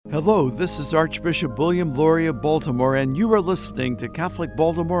Hello, this is Archbishop William Lori of Baltimore, and you are listening to Catholic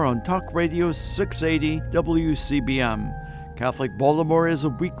Baltimore on Talk Radio 680 WCBM. Catholic Baltimore is a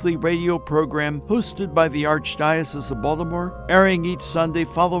weekly radio program hosted by the Archdiocese of Baltimore, airing each Sunday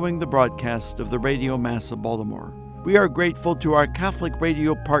following the broadcast of the Radio Mass of Baltimore. We are grateful to our Catholic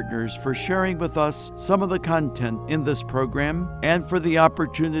radio partners for sharing with us some of the content in this program and for the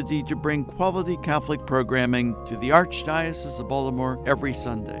opportunity to bring quality Catholic programming to the Archdiocese of Baltimore every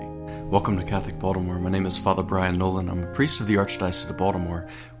Sunday. Welcome to Catholic Baltimore. My name is Father Brian Nolan. I'm a priest of the Archdiocese of Baltimore.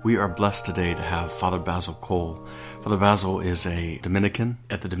 We are blessed today to have Father Basil Cole. Father Basil is a Dominican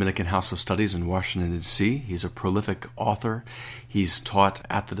at the Dominican House of Studies in Washington, D.C. He's a prolific author. He's taught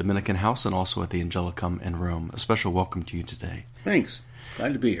at the Dominican House and also at the Angelicum in Rome. A special welcome to you today. Thanks.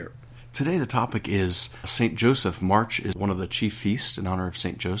 Glad to be here. Today the topic is St. Joseph. March is one of the chief feasts in honor of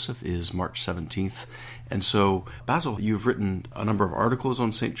St. Joseph, is March 17th. And so, Basil, you've written a number of articles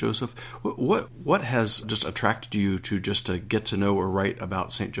on St. Joseph. What has just attracted you to get to know or write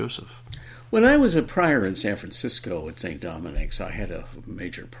about St. Joseph? When I was a prior in San Francisco at St. Dominic's, I had a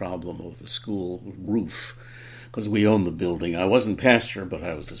major problem with the school roof because we owned the building. I wasn't pastor, but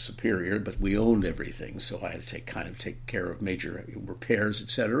I was the superior, but we owned everything, so I had to take care of major repairs,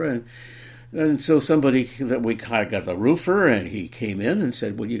 etc. And so somebody that we kind of got the roofer, and he came in and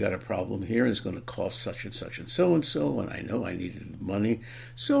said, well, you got a problem here, and it's going to cost such and such and so, and I know I needed the money.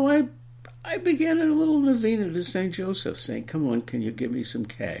 So I began a little novena to St. Joseph, saying, come on, can you give me some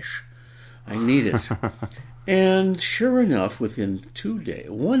cash? I need it. And sure enough, within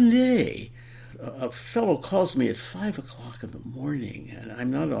one day, a fellow calls me at 5 o'clock in the morning, and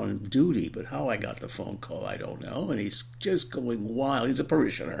I'm not on duty, but how I got the phone call, I don't know, and he's just going wild. He's a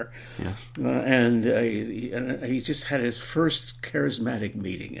parishioner, yeah. And he just had his first charismatic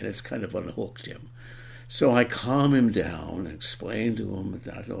meeting, and it's kind of unhooked him. So I calm him down and explain to him,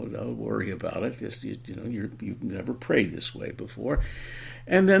 don't worry about it. Just, you've never prayed this way before.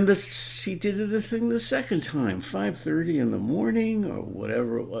 And then he did the thing the second time, 5:30 in the morning or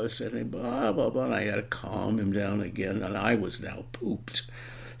whatever it was, and blah, blah, blah. And I had to calm him down again, and I was now pooped.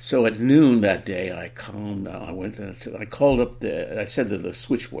 So at noon that day, I calmed down. I called up I said to the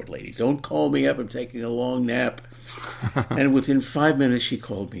switchboard lady, don't call me up, I'm taking a long nap. And within 5 minutes, she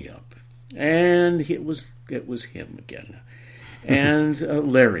called me up. And it was him again. And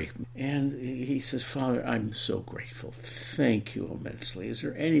Larry. And he says, Father, I'm so grateful. Thank you immensely. Is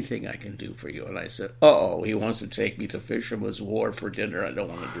there anything I can do for you? And I said, he wants to take me to Fisherman's Wharf for dinner. I don't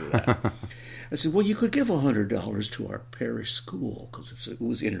want to do that. I said, well, you could give $100 to our parish school, because it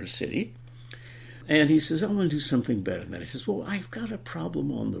was inner city. And he says, I want to do something better than that. He says, well, I've got a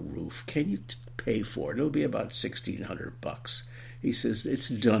problem on the roof. Can you pay for it? It'll be about $1,600. He says, it's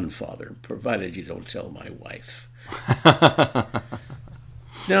done, Father, provided you don't tell my wife.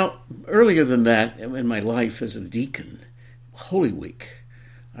 Now, earlier than that, in my life as a deacon, Holy Week,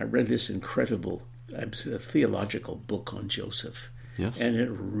 I read this incredible theological book on Joseph. Yes. And it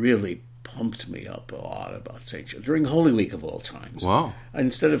really pumped me up a lot about St. Joseph during Holy Week of all times. Wow.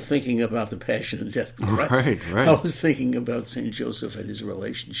 Instead of thinking about the Passion and Death of Christ, right. I was thinking about St. Joseph and his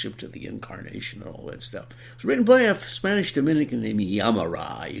relationship to the Incarnation and all that stuff. It was written by a Spanish Dominican named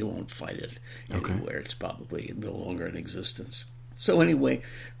Yamara. You won't find it anywhere. It's probably no longer in existence. So anyway,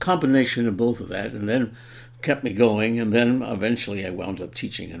 combination of both of that, and then kept me going, and then eventually I wound up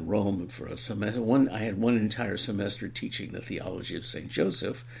teaching in Rome for a semester. I had one entire semester teaching the theology of St.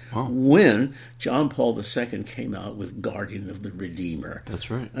 Joseph when John Paul II came out with Guardian of the Redeemer. That's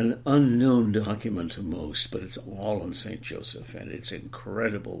right. An unknown document to most, but it's all on St. Joseph, and it's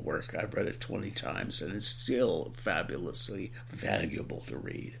incredible work. I've read it 20 times, and it's still fabulously valuable to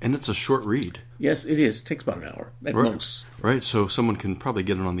read. And it's a short read. Yes, it is. It takes about an hour at most. Right, so someone can probably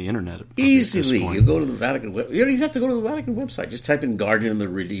get it on the internet. Easily. You go to the Vatican website. You don't even have to go to the Vatican website. Just type in Guardian of the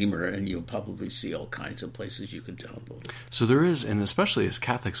Redeemer, and you'll probably see all kinds of places you can download it. So there is, and especially as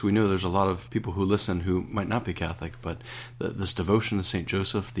Catholics, we know there's a lot of people who listen who might not be Catholic, but this devotion to St.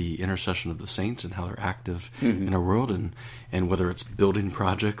 Joseph, the intercession of the saints, and how they're active in our world, and whether it's building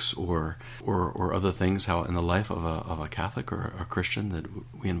projects or other things, how in the life of a Catholic or a Christian, that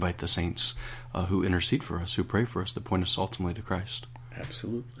we invite the saints who intercede for us, who pray for us, that point us ultimately to Christ.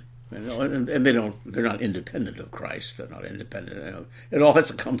 Absolutely. And they're not independent of Christ. They're not independent. It all has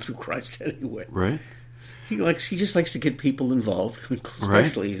to come through Christ anyway. Right. He just likes to get people involved,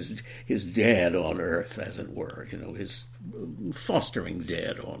 especially his dad on earth, as it were. His fostering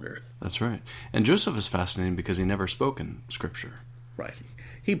dad on earth. That's right. And Joseph is fascinating because he never spoke in Scripture. Right.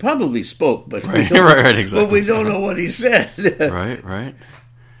 He probably spoke, but exactly. But we don't know what he said. Right.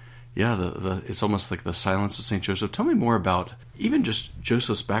 Yeah, it's almost like the silence of St. Joseph. Tell me more about even just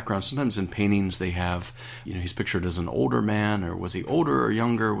Joseph's background. Sometimes in paintings they have, he's pictured as an older man, or was he older or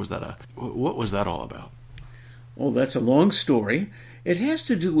younger? What was that all about? Well, that's a long story. It has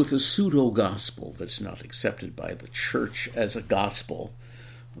to do with a pseudo-gospel that's not accepted by the church as a gospel.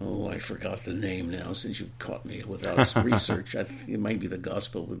 Oh, I forgot the name now since you've caught me without research. I think it might be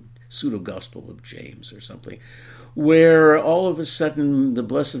the pseudo-gospel of James or something, where all of a sudden the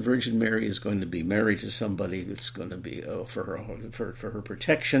Blessed Virgin Mary is going to be married to somebody that's going to be for her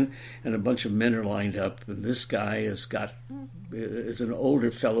protection, and a bunch of men are lined up, and this guy is an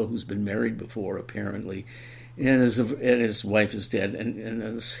older fellow who's been married before, apparently, and his wife is dead,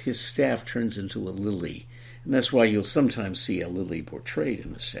 and his staff turns into a lily. And that's why you'll sometimes see a lily portrayed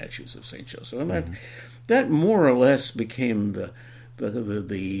in the statues of St. Joseph. And that more or less became the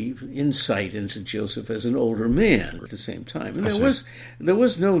insight into Joseph as an older man at the same time. And there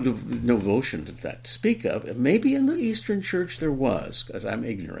was no devotion to that to speak of. Maybe in the Eastern Church there was, because I'm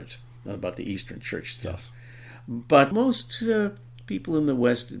ignorant about the Eastern Church stuff. Yes. But most people in the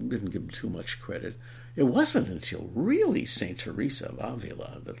West didn't give him too much credit. It wasn't until really St. Teresa of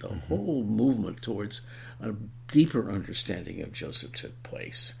Avila that the whole movement towards a deeper understanding of Joseph took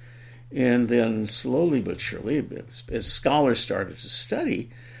place. And then slowly but surely, as scholars started to study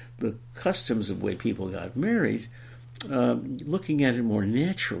the customs of the way people got married, looking at it more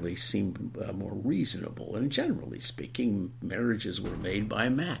naturally seemed more reasonable. And generally speaking, marriages were made by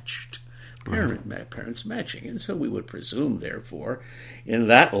parents matching. And so we would presume, therefore, in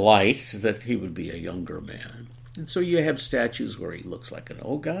that light, that he would be a younger man. And so you have statues where he looks like an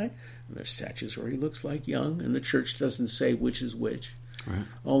old guy, and there's statues where he looks like young, and the church doesn't say which is which. Right.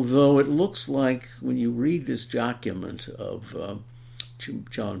 Although it looks like, when you read this document of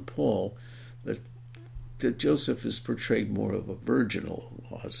John Paul, that Joseph is portrayed more of a virginal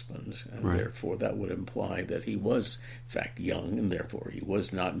husband, and therefore that would imply that he was, in fact, young, and therefore he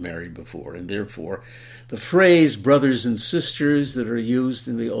was not married before, and therefore the phrase brothers and sisters that are used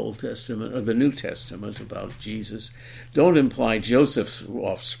in the Old Testament or the New Testament about Jesus don't imply Joseph's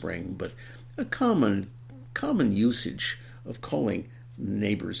offspring, but a common usage of calling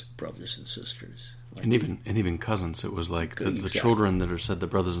neighbors brothers and sisters. And even cousins. It was like the children that are said the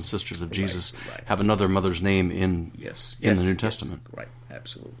brothers and sisters of Jesus have another mother's name in the New Testament. Right,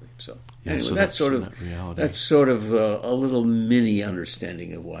 absolutely. So anyway, so that's sort of a little mini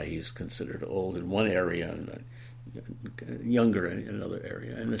understanding of why he's considered old in one area and younger in another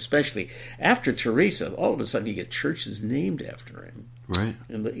area. And especially after Teresa, all of a sudden you get churches named after him. Right.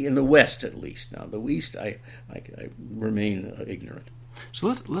 In the West, at least. Now, the East, I remain ignorant.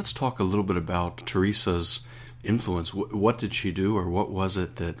 So let's talk a little bit about Teresa's influence. What did she do, or what was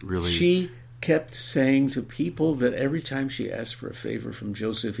it that really... She kept saying to people that every time she asked for a favor from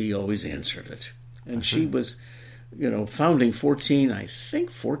Joseph, he always answered it. And she was, founding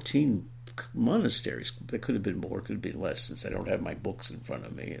 14 monasteries. There could have been more, could have been less, since I don't have my books in front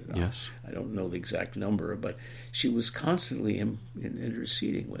of me. Yes. I don't know the exact number, but she was constantly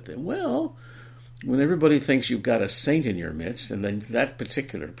interceding with him. Well, when everybody thinks you've got a saint in your midst, and then that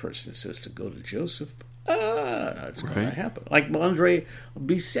particular person says to go to Joseph, it's going to happen. Like Andre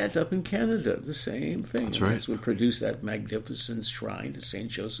Bicêtre up in Canada, the same thing. That's right. That's what produced that magnificent shrine to Saint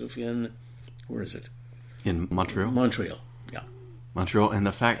Joseph in, where is it? In Montreal. Montreal, yeah. Montreal, and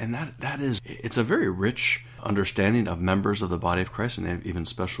the fact, and it's a very rich understanding of members of the body of Christ, and even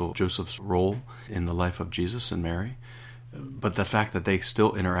special Joseph's role in the life of Jesus and Mary. But the fact that they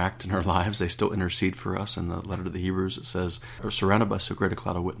still interact in our lives, they still intercede for us. In the letter to the Hebrews, it says, are surrounded by so great a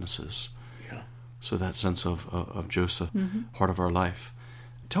cloud of witnesses. Yeah. So that sense of Joseph, part of our life.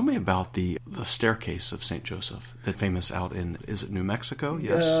 Tell me about the staircase of St. Joseph, that famous out in, is it New Mexico?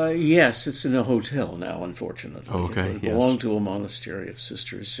 Yes. Yes, it's in a hotel now, unfortunately. Oh, okay. It belonged to a monastery of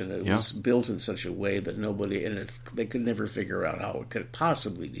sisters, and it was built in such a way that they could never figure out how it could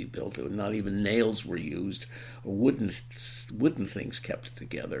possibly be built. Not even nails were used, or wooden things kept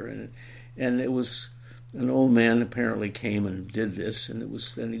together, and it was an old man apparently came and did this, and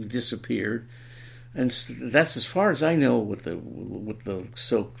then he disappeared. And that's as far as I know. What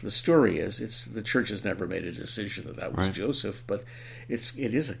the story is, it's the church has never made a decision that was Joseph, but it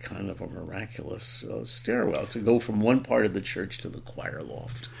is a kind of a miraculous stairwell to go from one part of the church to the choir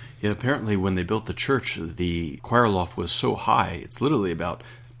loft. Yeah, apparently when they built the church, the choir loft was so high; it's literally about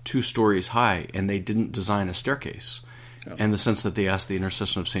 2 stories high, and they didn't design a staircase. Oh. And the sense that they asked the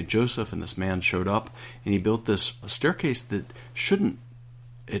intercession of Saint Joseph, and this man showed up, and he built this staircase that shouldn't.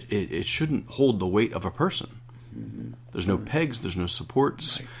 It shouldn't hold the weight of a person. Mm-hmm. There's no pegs, there's no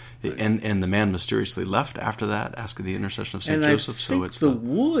supports. Right. And the man mysteriously left after that, asking the intercession of St. Joseph. So it's the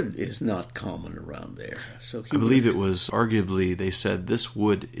wood is not common around there. So I believe it was arguably, they said this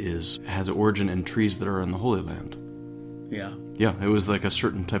wood has origin in trees that are in the Holy Land. Yeah. Yeah, it was like a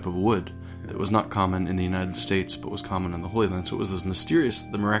certain type of wood that was not common in the United States, but was common in the Holy Land. So it was this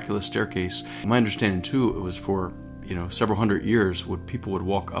the miraculous staircase. My understanding too, it was for several hundred years, people would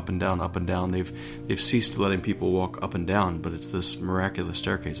walk up and down, up and down. They've ceased letting people walk up and down, but it's this miraculous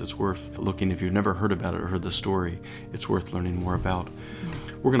staircase. It's worth looking. If you've never heard about it or heard the story, it's worth learning more about.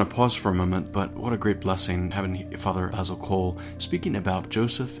 We're going to pause for a moment, but what a great blessing having Father Basil Cole speaking about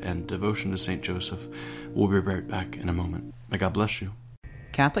Joseph and devotion to St. Joseph. We'll be right back in a moment. May God bless you.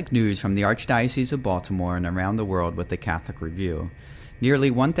 Catholic news from the Archdiocese of Baltimore and around the world with the Catholic Review.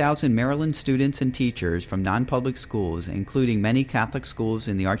 Nearly 1,000 Maryland students and teachers from non-public schools, including many Catholic schools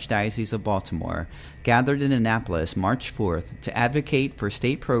in the Archdiocese of Baltimore, gathered in Annapolis March 4th to advocate for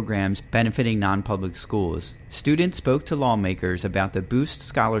state programs benefiting non-public schools. Students spoke to lawmakers about the Boost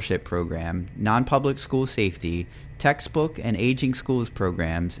Scholarship Program, non-public school safety, textbook and aging schools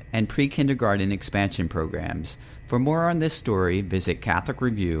programs, and pre-kindergarten expansion programs. For more on this story, visit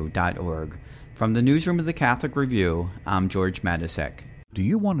CatholicReview.org. From the newsroom of the Catholic Review, I'm George Matysek. Do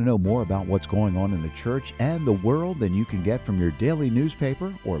you want to know more about what's going on in the church and the world than you can get from your daily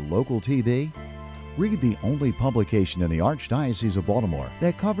newspaper or local TV? Read the only publication in the Archdiocese of Baltimore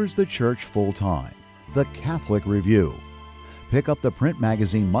that covers the church full-time, the Catholic Review. Pick up the print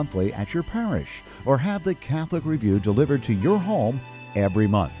magazine monthly at your parish or have the Catholic Review delivered to your home every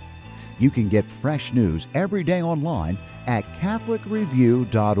month. You can get fresh news every day online at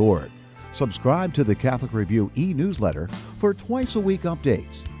CatholicReview.org. Subscribe to the Catholic Review e-newsletter for twice-a-week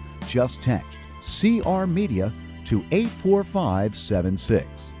updates. Just text CR Media to 84576.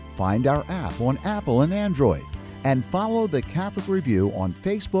 Find our app on Apple and Android. And follow the Catholic Review on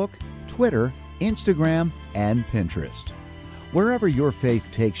Facebook, Twitter, Instagram, and Pinterest. Wherever your faith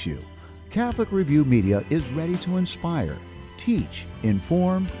takes you, Catholic Review Media is ready to inspire, teach,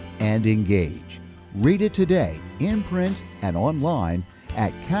 inform, and engage. Read it today in print and online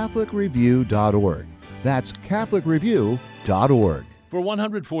at CatholicReview.org. That's CatholicReview.org. For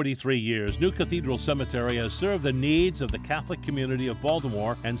 143 years, New Cathedral Cemetery has served the needs of the Catholic community of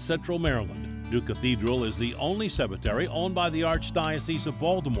Baltimore and Central Maryland. New Cathedral is the only cemetery owned by the Archdiocese of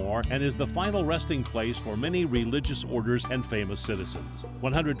Baltimore and is the final resting place for many religious orders and famous citizens.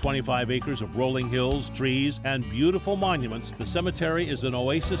 125 acres of rolling hills, trees, and beautiful monuments, the cemetery is an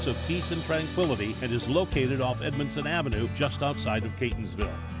oasis of peace and tranquility and is located off Edmondson Avenue just outside of Catonsville.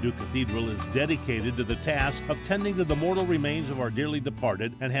 New Cathedral is dedicated to the task of tending to the mortal remains of our dearly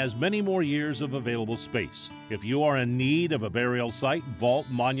departed and has many more years of available space. If you are in need of a burial site, vault,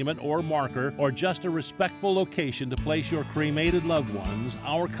 monument, or marker, or just a respectful location to place your cremated loved ones,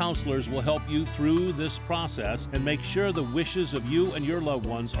 our counselors will help you through this process and make sure the wishes of you and your loved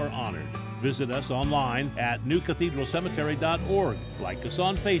ones are honored. Visit us online at newcathedralcemetery.org. Like us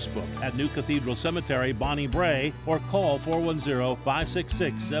on Facebook at New Cathedral Cemetery, Bonnie Bray, or call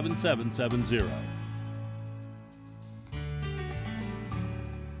 410-566-7770.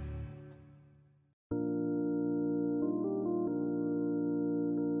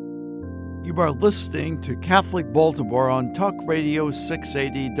 You are listening to Catholic Baltimore on Talk Radio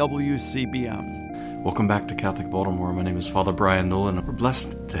 680 WCBM. Welcome back to Catholic Baltimore. My name is Father Brian Nolan. We're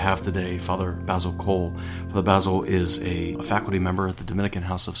blessed to have today Father Basil Cole. Father Basil is a faculty member at the Dominican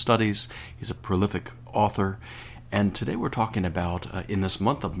House of Studies. He's a prolific author. And today we're talking about, in this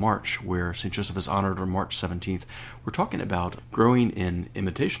month of March, where St. Joseph is honored on March 17th, we're talking about growing in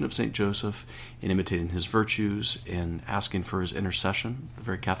imitation of St. Joseph, in imitating his virtues, in asking for his intercession, the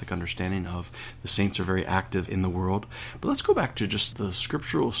very Catholic understanding of the saints are very active in the world. But let's go back to just the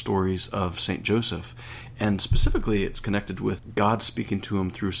scriptural stories of St. Joseph, and specifically it's connected with God speaking to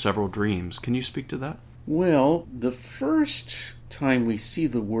him through several dreams. Can you speak to that? Well, the first time we see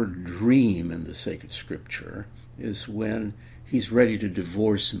the word dream in the sacred scripture is when he's ready to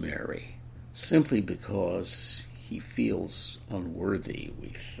divorce Mary, simply because he feels unworthy.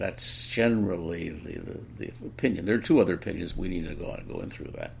 That's generally the opinion. There are two other opinions. We need to go in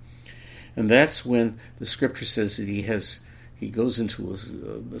through that. And that's when the scripture says that he goes into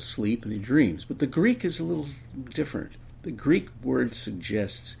a sleep and he dreams. But the Greek is a little different. The Greek word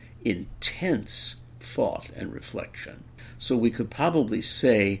suggests intense thought and reflection. So we could probably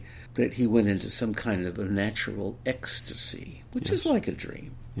say that he went into some kind of a natural ecstasy, which is like a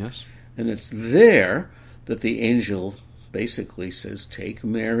dream. Yes. And it's there that the angel basically says, take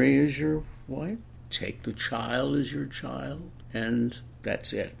Mary as your wife, take the child as your child, and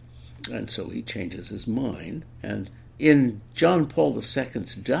that's it. And so he changes his mind, and In John Paul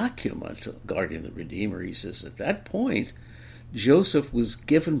II's document, Guarding the Redeemer, he says at that point, Joseph was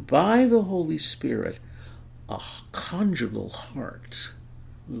given by the Holy Spirit a conjugal heart,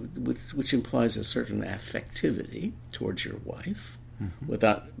 which implies a certain affectivity towards your wife,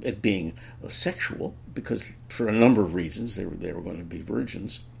 without it being sexual, because for a number of reasons they were going to be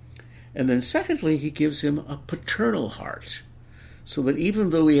virgins. And then secondly, he gives him a paternal heart, so that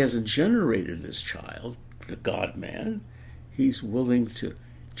even though he hasn't generated this child, the God-man, he's willing to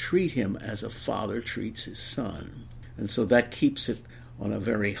treat him as a father treats his son. And so that keeps it on a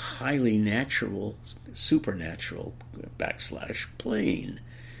very highly natural, supernatural / plane.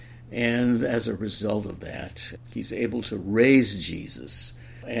 And as a result of that, he's able to raise Jesus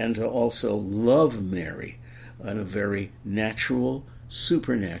and to also love Mary in a very natural,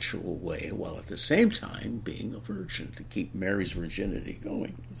 supernatural way, while at the same time being a virgin, to keep Mary's virginity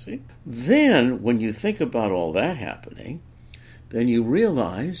going, you see? Then, when you think about all that happening, then you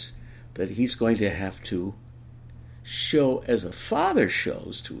realize that he's going to have to show, as a father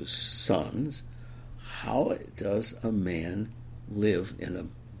shows to his sons, how does a man live in a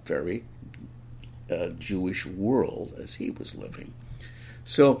very Jewish world as he was living.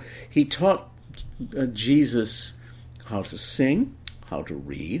 So he taught Jesus how to sing, how to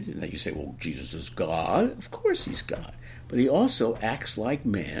read. And then you say, well, Jesus is God. Of course he's God. But he also acts like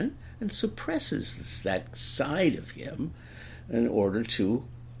man and suppresses that side of him in order to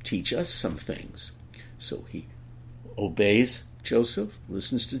teach us some things. So he obeys Joseph,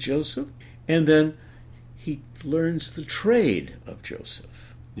 listens to Joseph, and then he learns the trade of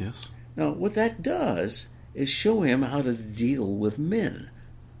Joseph. Yes. Now, what that does is show him how to deal with men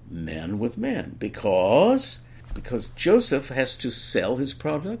with men, because Joseph has to sell his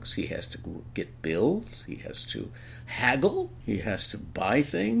products, he has to get bills, he has to haggle, he has to buy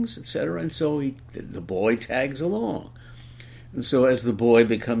things, etc. And so the boy tags along. And so as the boy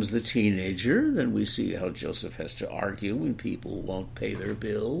becomes the teenager, then we see how Joseph has to argue when people won't pay their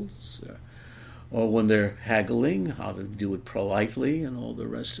bills, or when they're haggling, how to do it politely and all the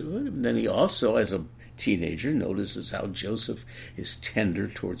rest of it. And then he also, as a teenager, notices how Joseph is tender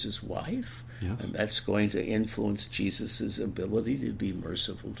towards his wife. Yes. And that's going to influence Jesus' ability to be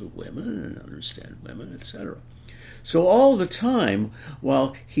merciful to women and understand women, etc. So all the time,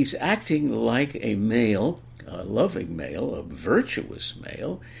 while he's acting like a male, a loving male, a virtuous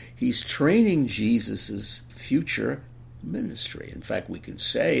male, he's training Jesus' future ministry. In fact, we can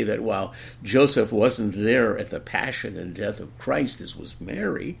say that while Joseph wasn't there at the passion and death of Christ, as was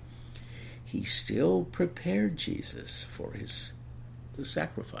Mary, he still prepared Jesus for the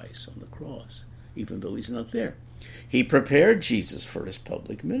sacrifice on the cross, even though he's not there. He prepared Jesus for his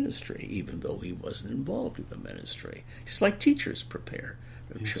public ministry, even though he wasn't involved in the ministry. Just like teachers prepare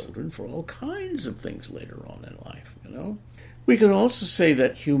their children for all kinds of things later on in life, you know. We can also say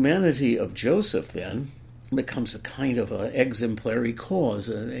that humanity of Joseph then becomes a kind of an exemplary cause,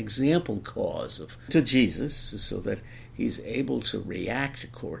 an example cause to Jesus, so that he's able to react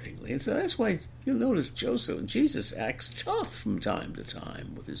accordingly. And so that's why you'll notice Jesus acts tough from time to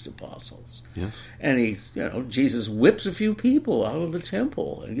time with his apostles. Yes. And Jesus whips a few people out of the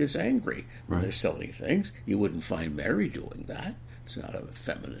temple and gets angry when Right. they're selling things. You wouldn't find Mary doing that. It's not a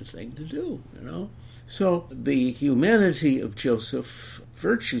feminine thing to do, you know. So the humanity of Joseph,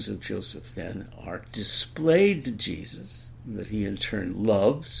 virtues of Joseph then, are displayed to Jesus, that he in turn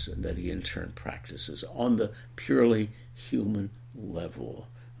loves and that he in turn practices on the purely human level.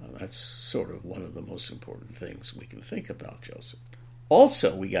 That's sort of one of the most important things we can think about Joseph.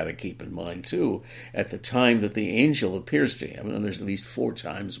 Also, we got to keep in mind, too, at the time that the angel appears to him, and there's at least 4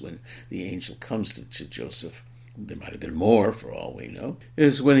 times when the angel comes to Joseph, there might have been more for all we know,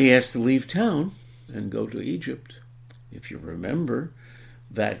 is when he has to leave town and go to Egypt. If you remember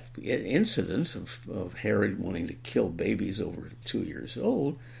that incident of Herod wanting to kill babies over 2 years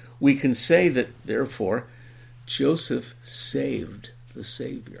old, we can say that, therefore, Joseph saved the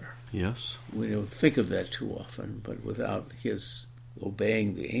Savior. Yes. We don't think of that too often, but without his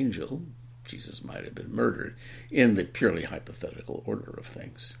obeying the angel, Jesus might have been murdered in the purely hypothetical order of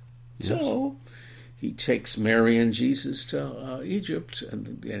things. Yes. So he takes Mary and Jesus to Egypt,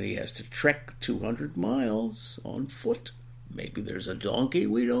 and he has to trek 200 miles on foot. Maybe there's a donkey,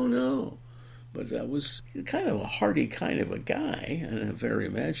 we don't know. But that was kind of a hardy kind of a guy, and a very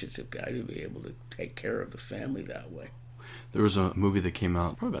imaginative guy to be able to take care of the family that way. There was a movie that came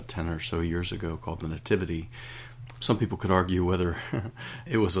out probably about 10 or so years ago called The Nativity. Some people could argue whether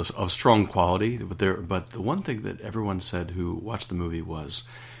it was of strong quality, but the one thing that everyone said who watched the movie was,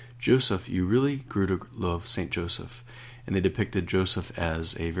 Joseph, you really grew to love St. Joseph. and they depicted Joseph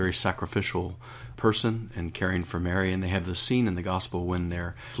as a very sacrificial person and caring for Mary. And they have this scene in the gospel when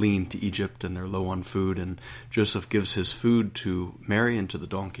they're fleeing to Egypt and they're low on food, and Joseph gives his food to Mary and to the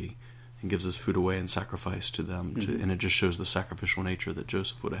donkey, and gives his food away in sacrifice to them. And it just shows the sacrificial nature that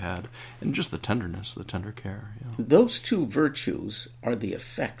Joseph would have had, and just the tenderness, the tender care. Those two virtues are the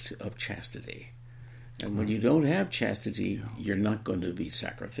effect of chastity. And when you don't have chastity, you're not going to be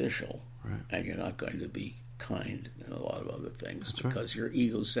sacrificial, and you're not going to be kind and a lot of other things because you're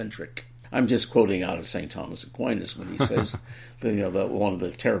egocentric. I'm just quoting out of St. Thomas Aquinas when he says that one of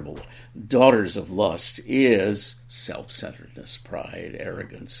the terrible daughters of lust is self-centeredness, pride,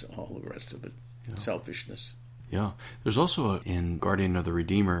 arrogance, all the rest of it, selfishness. Yeah. There's also in Guardian of the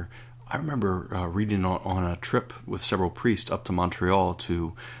Redeemer, I remember reading on a trip with several priests up to Montreal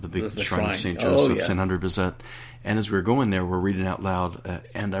to the big shrine of St. Joseph, St. Andre Bessette. And as we were going there, we're reading out loud.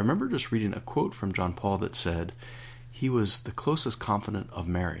 And I remember just reading a quote from John Paul that said, he was the closest confidant of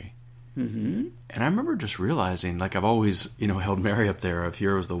Mary. Mm-hmm. And I remember just realizing, like I've always, held Mary up there. Of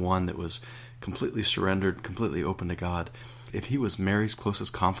here was the one that was completely surrendered, completely open to God. If he was Mary's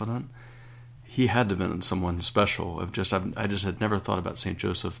closest confidant, he had to have been someone special. I just had never thought about St.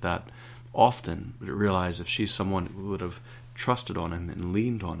 Joseph that often, but realize if she's someone who would have trusted on him and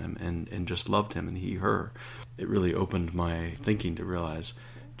leaned on him and just loved him and he her, it really opened my thinking to realize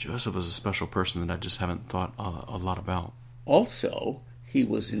Joseph was a special person that I just haven't thought a lot about. Also, he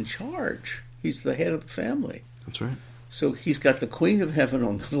was in charge. He's the head of the family. That's right. So he's got the Queen of Heaven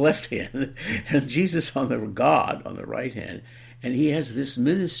on the left hand and Jesus God on the right hand. And he has this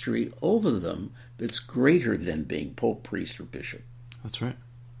ministry over them that's greater than being pope, priest, or bishop. That's right.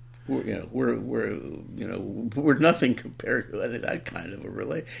 We're nothing compared to that kind of a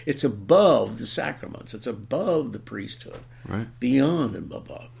relation. It's above the sacraments. It's above the priesthood. Right. Beyond and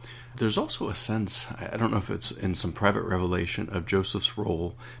above. There's also a sense, I don't know if it's in some private revelation, of Joseph's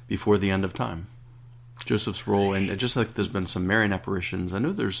role before the end of time. Joseph's role, and just like there's been some Marian apparitions, I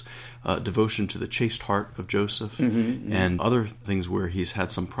know there's devotion to the chaste heart of Joseph and other things where he's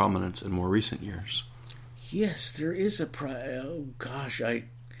had some prominence in more recent years. Yes, there is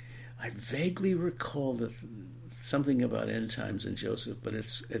I vaguely recall something about end times in Joseph, but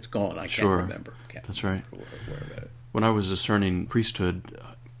it's gone. I can't remember. That's right. When I was discerning priesthood,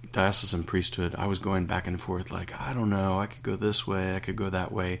 diocesan priesthood, I was going back and forth like, I don't know, I could go this way, I could go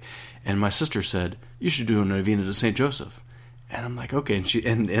that way. And my sister said, you should do a novena to St. Joseph. And I'm like, okay.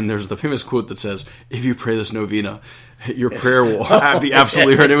 And there's the famous quote that says, if you pray this novena, your prayer will be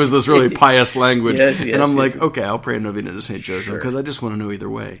absolutely heard. It was this really pious language. And I'm like, okay, I'll pray a novena to St. Joseph because I just want to know either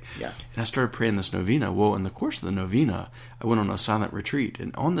way. Yeah. And I started praying this novena. Well, in the course of the novena, I went on a silent retreat.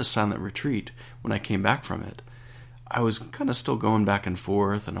 And on this silent retreat, when I came back from it, I was kind of still going back and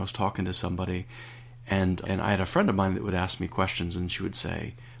forth, and I was talking to somebody, and I had a friend of mine that would ask me questions, and she would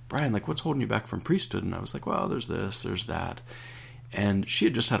say, Brian, like, what's holding you back from priesthood? And I was like, well, there's this, there's that. And she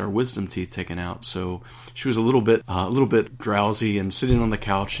had just had her wisdom teeth taken out, so she was a little bit drowsy and sitting on the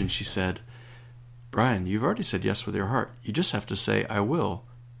couch, and she said, Brian, you've already said yes with your heart. You just have to say, I will.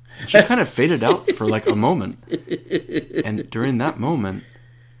 And she kind of faded out for like a moment. And during that moment,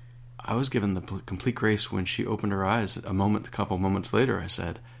 I was given the complete grace when she opened her eyes. A couple moments later, I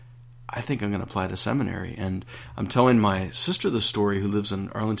said, I think I'm going to apply to seminary. And I'm telling my sister the story, who lives in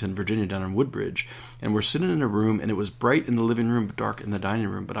Arlington, Virginia, down in Woodbridge. And we're sitting in a room, and it was bright in the living room, but dark in the dining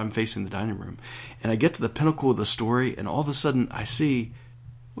room. But I'm facing the dining room. And I get to the pinnacle of the story, and all of a sudden I see,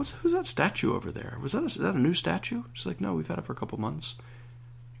 who's that statue over there? Is that a new statue? She's like, no, we've had it for a couple months.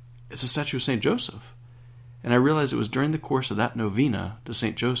 It's a statue of St. Joseph. And I realized it was during the course of that novena to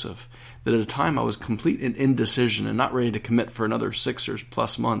St. Joseph that at a time I was complete in indecision and not ready to commit for another 6 or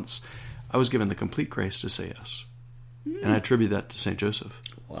plus months, I was given the complete grace to say yes. And I attribute that to St. Joseph.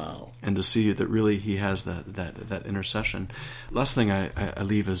 Wow. And to see that really he has that intercession. Last thing I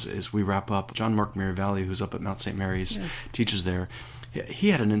leave as we wrap up, John Mark Miravalli, who's up at Mount St. Mary's, teaches there. He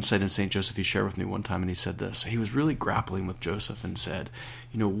had an insight in St. Joseph he shared with me one time, and he said this. He was really grappling with Joseph and said,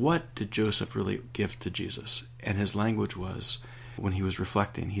 what did Joseph really give to Jesus? And his language was, when he was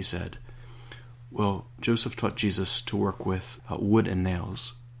reflecting, he said, well, Joseph taught Jesus to work with wood and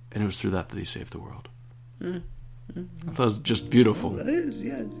nails, and it was through that he saved the world. I thought it was just beautiful. That is,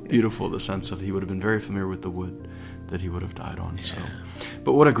 yeah. Beautiful, the sense that he would have been very familiar with the wood that he would have died on. So,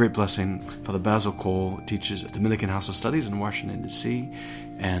 but what a great blessing. Father Basil Cole teaches at Dominican House of Studies in Washington, D.C.,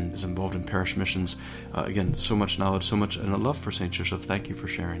 and is involved in parish missions. Again, so much knowledge, so much, and a love for St. Joseph. Thank you for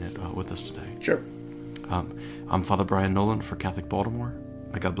sharing it with us today. Sure. I'm Father Brian Nolan for Catholic Baltimore.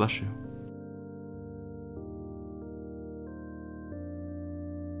 May God bless you.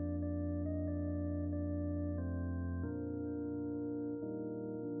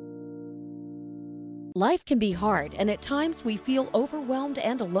 Life can be hard, and at times we feel overwhelmed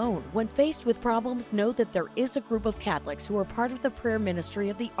and alone. When faced with problems, know that there is a group of Catholics who are part of the prayer ministry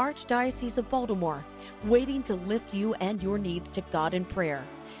of the Archdiocese of Baltimore, waiting to lift you and your needs to God in prayer.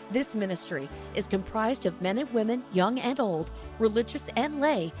 This ministry is comprised of men and women, young and old, religious and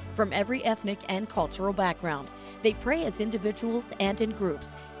lay, from every ethnic and cultural background. They pray as individuals and in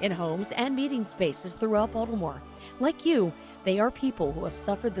groups, in homes and meeting spaces throughout Baltimore. Like you, they are people who have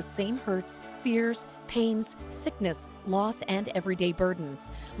suffered the same hurts, fears, pains, sickness, loss, and everyday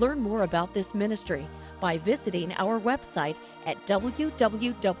burdens. Learn more about this ministry by visiting our website at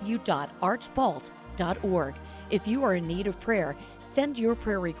www.archbalt.org. If you are in need of prayer, send your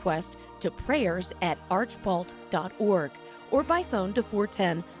prayer request to prayers@archbalt.org or by phone to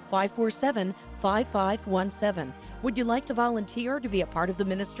 410-547-5517. Would you like to volunteer to be a part of the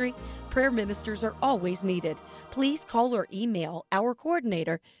ministry? Prayer ministers are always needed. Please call or email our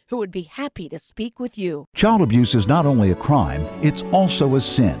coordinator, who would be happy to speak with you. Child abuse is not only a crime, it's also a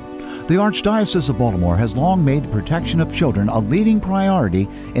sin. The Archdiocese of Baltimore has long made the protection of children a leading priority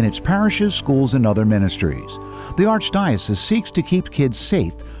in its parishes, schools, and other ministries. The Archdiocese seeks to keep kids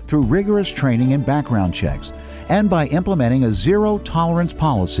safe through rigorous training and background checks, and by implementing a zero-tolerance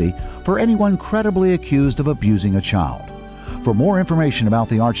policy for anyone credibly accused of abusing a child. For more information about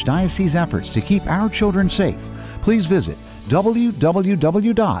the Archdiocese's efforts to keep our children safe, please visit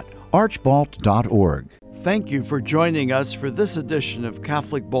www.archbalt.org. Thank you for joining us for this edition of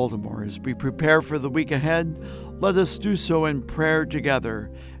Catholic Baltimore. As we prepare for the week ahead, let us do so in prayer together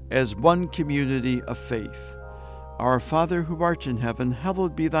as one community of faith. Our Father who art in heaven,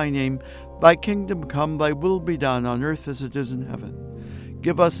 hallowed be thy name. Thy kingdom come, thy will be done on earth as it is in heaven.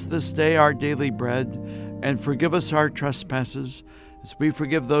 Give us this day our daily bread, and forgive us our trespasses, as we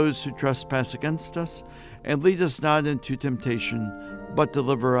forgive those who trespass against us. And lead us not into temptation, but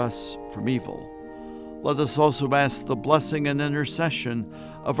deliver us from evil. Let us also ask the blessing and intercession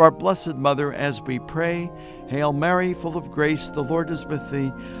of our Blessed Mother as we pray. Hail Mary, full of grace, the Lord is with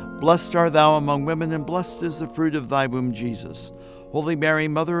thee. Blessed art thou among women, and blessed is the fruit of thy womb, Jesus. Holy Mary,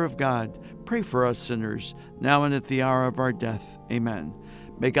 Mother of God, pray for us sinners, now and at the hour of our death. Amen.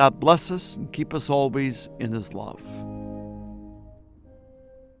 May God bless us and keep us always in his love.